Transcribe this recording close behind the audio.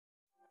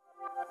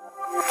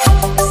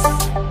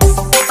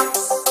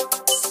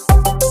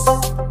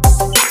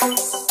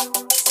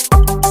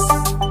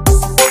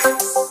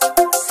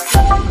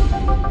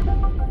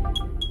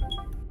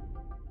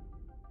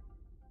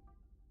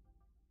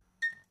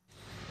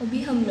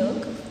अभी हम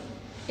लोग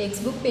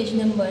टेक्स्ट बुक पेज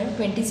नंबर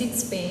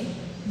 26 पे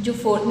जो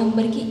 4th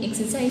नंबर की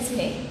एक्सरसाइज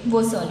है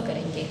वो सॉल्व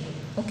करेंगे।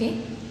 ओके,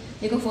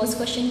 देखो फर्स्ट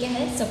क्वेश्चन क्या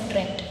है,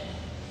 सब्ट्रैक्ट।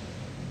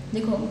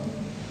 देखो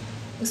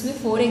उसमें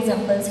 4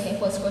 एग्जांपल्स है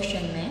फर्स्ट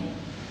क्वेश्चन में।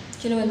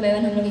 चलो वन बाय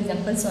वन हम लोग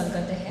एग्जांपल सॉल्व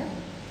करते हैं।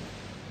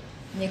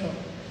 देखो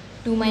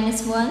 2 - 1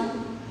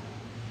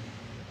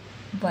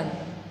 1,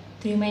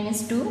 3 -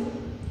 2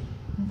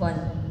 1,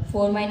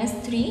 4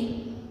 - 3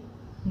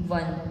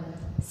 1,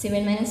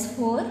 7 -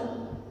 4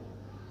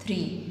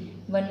 3,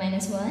 1 -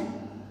 1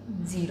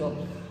 0।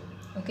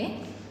 ओके,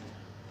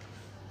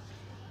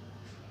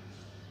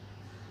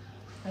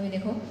 अभी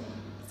देखो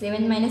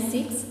 7 -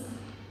 6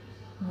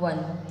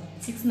 1,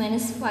 6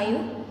 - 5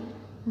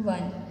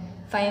 1,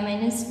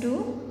 5 - 2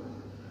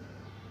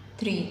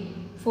 3,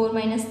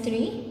 4 -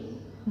 3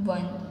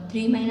 1,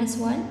 3 -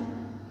 1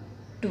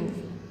 2।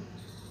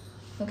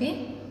 ओके,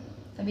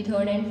 अभी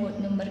थर्ड एंड फोर्थ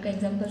नंबर का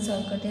एग्जांपल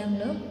सॉल्व करते हैं हम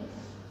लोग।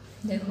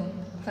 देखो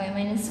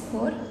 5 -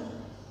 4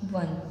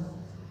 1,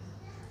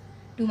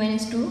 2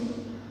 - 2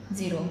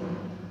 0,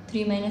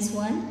 3 -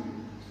 1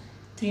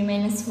 3 -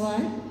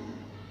 1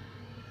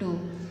 2,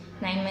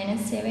 9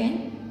 - 7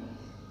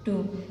 2,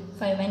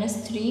 5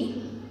 - 3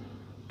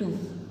 2।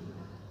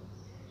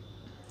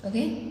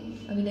 ओके,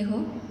 अभी देखो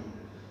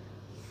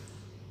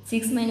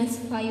 6 -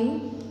 5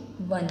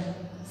 1,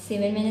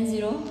 7 -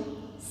 0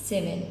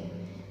 7,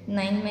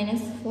 9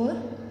 - 4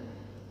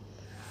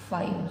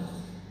 5,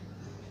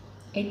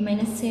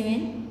 8 -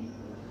 7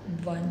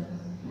 1,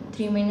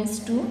 3 -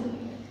 2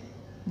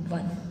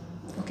 1।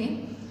 ओके,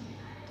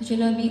 तो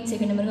चलो अभी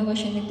सेकंड नंबर का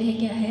क्वेश्चन देखते हैं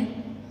क्या है।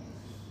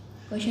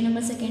 क्वेश्चन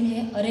नंबर सेकंड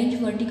है,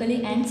 अरेंज वर्टिकली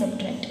एंड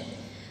सब्ट्रैक्ट।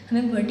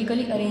 हमें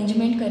वर्टिकली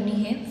अरेंजमेंट करनी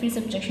है, फिर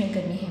सब्ट्रैक्शन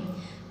करनी है।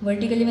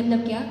 वर्टिकली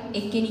मतलब क्या,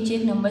 एक के नीचे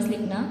एक नंबर्स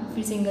लिखना,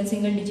 फिर सिंगल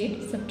सिंगल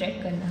डिजिट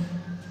सब्ट्रैक्ट करना।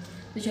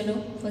 तो चलो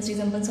फर्स्ट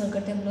एग्जांपल सॉल्व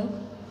करते हैं हम लोग।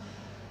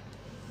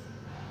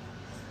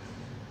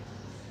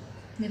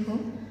 देखो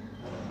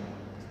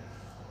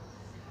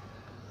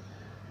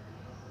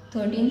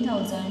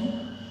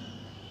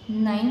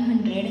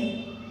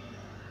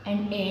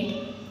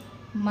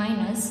 13,908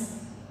 माइनस,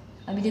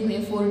 अभी देखो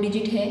ये 4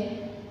 डिजिट है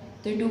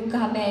तो 2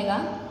 कहाँ पे आएगा,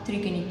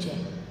 3 के नीचे।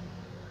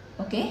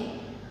 ओके,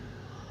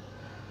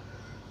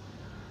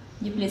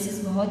 ये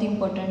प्लेसेस बहुत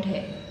इंपॉर्टेंट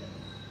है।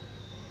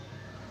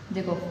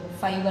 देखो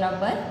 5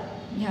 बराबर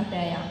यहाँ पे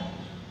आया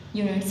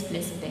यूनिट्स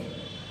प्लेस पे।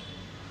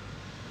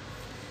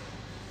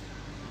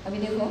 अभी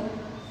देखो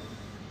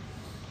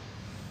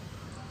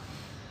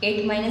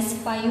 8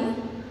 - 5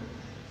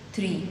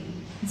 3,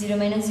 0 -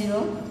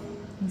 0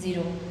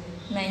 0,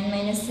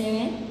 9 -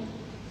 7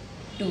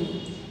 2,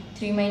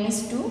 3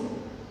 - 2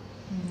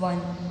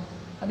 1।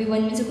 अभी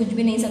 1 में से कुछ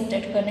भी नहीं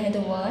सब्ट्रैक्ट करना है तो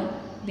 1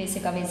 वैसे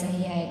का वैसा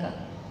ही आएगा।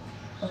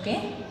 ओके,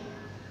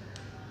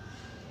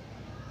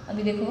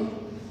 अभी देखो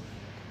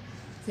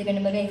सेकंड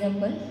नंबर का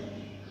एग्जांपल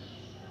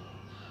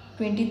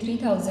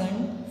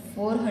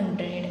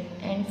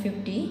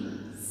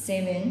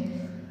 23,457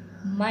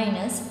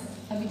 माइनस,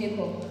 अभी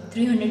देखो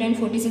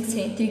 346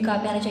 है, 3 कहाँ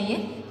पे आना चाहिए,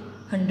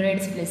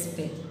 हंड्रेड्स प्लेस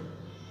पे,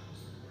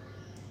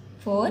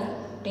 4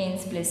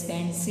 टेंस प्लेस पे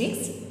एंड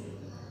 6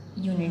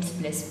 यूनिट्स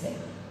प्लेस पे।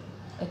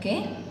 ओके,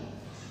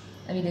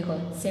 अभी देखो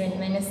 7 -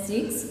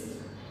 6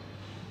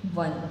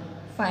 1,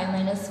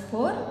 5 -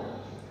 4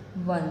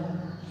 1,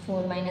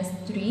 4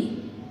 - 3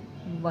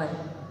 1।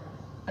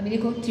 अभी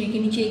देखो 3 के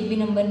नीचे एक भी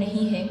नंबर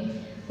नहीं है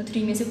तो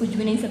 3 में से कुछ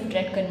भी नहीं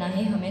सब्ट्रैक्ट करना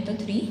है हमें, तो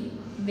 3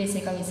 वैसे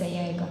का वैसा ही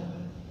आएगा।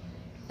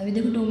 अभी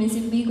देखो 2 में से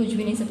भी कुछ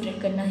भी नहीं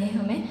सब्ट्रैक्ट करना है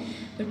हमें,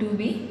 तो 2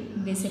 भी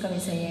वैसे का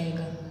वैसा ही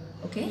आएगा।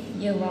 ओके,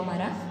 ये हुआ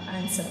हमारा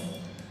आंसर।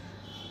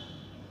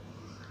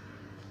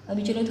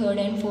 अभी चलो third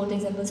and fourth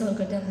example solve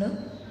करते हैं हम लोग।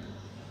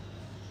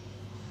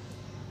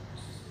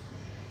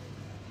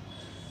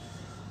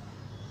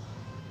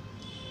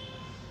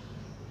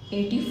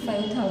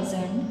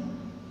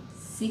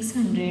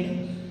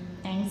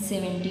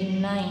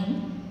 $85,679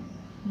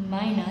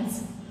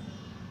 माइनस,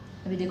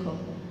 अभी देखो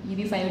ये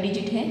भी 5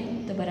 डिजिट है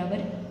तो बराबर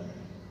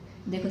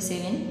देखो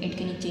 7 8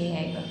 के नीचे ही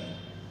आएगा,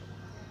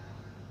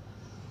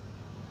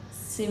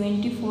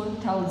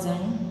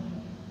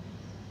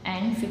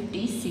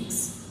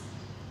 74,056।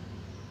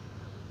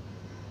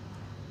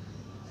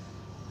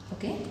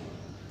 ओके,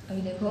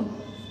 अभी देखो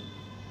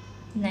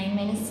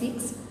 9 -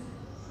 6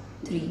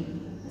 3,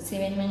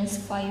 7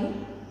 - 5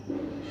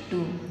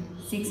 2,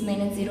 6 -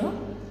 0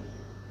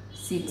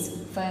 6,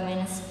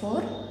 5 -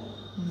 4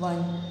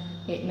 1,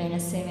 8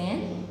 - 7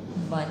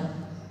 1।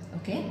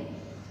 ओके,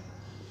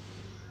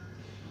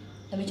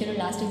 अभी चलो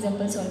लास्ट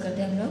एग्जांपल सॉल्व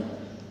करते हैं हम लोग।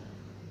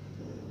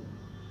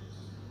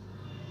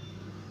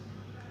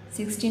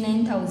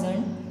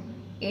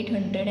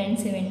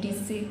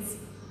 69,876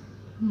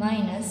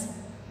 माइनस,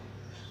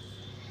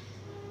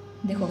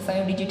 देखो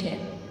 5 डिजिट है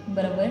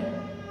बराबर,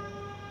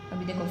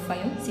 अभी देखो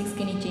 5 6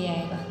 के नीचे ही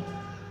आएगा,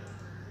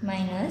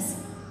 minus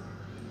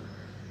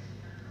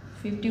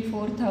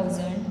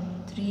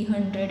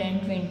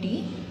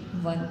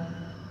 54,321,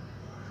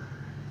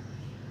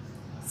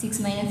 6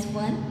 -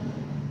 1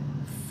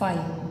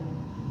 5,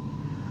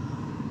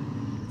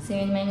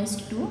 7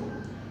 - 2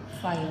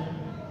 5,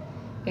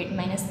 8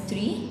 minus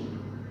 3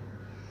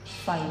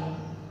 5,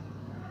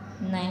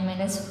 9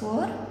 minus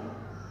 4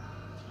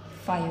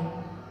 5,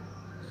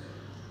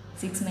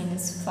 6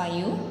 minus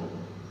 5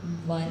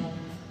 1.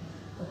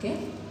 Okay,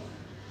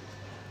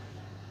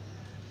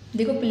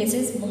 देखो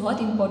प्लेसेस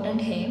बहुत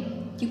इंपॉर्टेंट है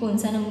कि कौन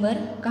सा नंबर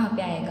कहाँ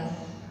पे आएगा।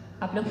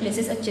 आप लोग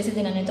प्लेसेस अच्छे से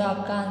देना, नहीं तो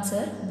आपका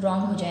आंसर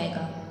रॉन्ग हो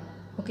जाएगा।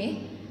 ओके,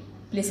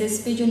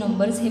 प्लेसेस पे जो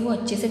नंबर्स है वो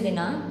अच्छे से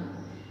देना,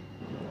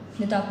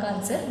 नहीं तो आपका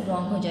आंसर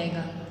रॉन्ग हो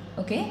जाएगा।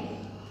 Okay,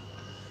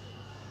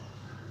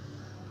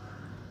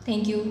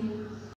 thank you.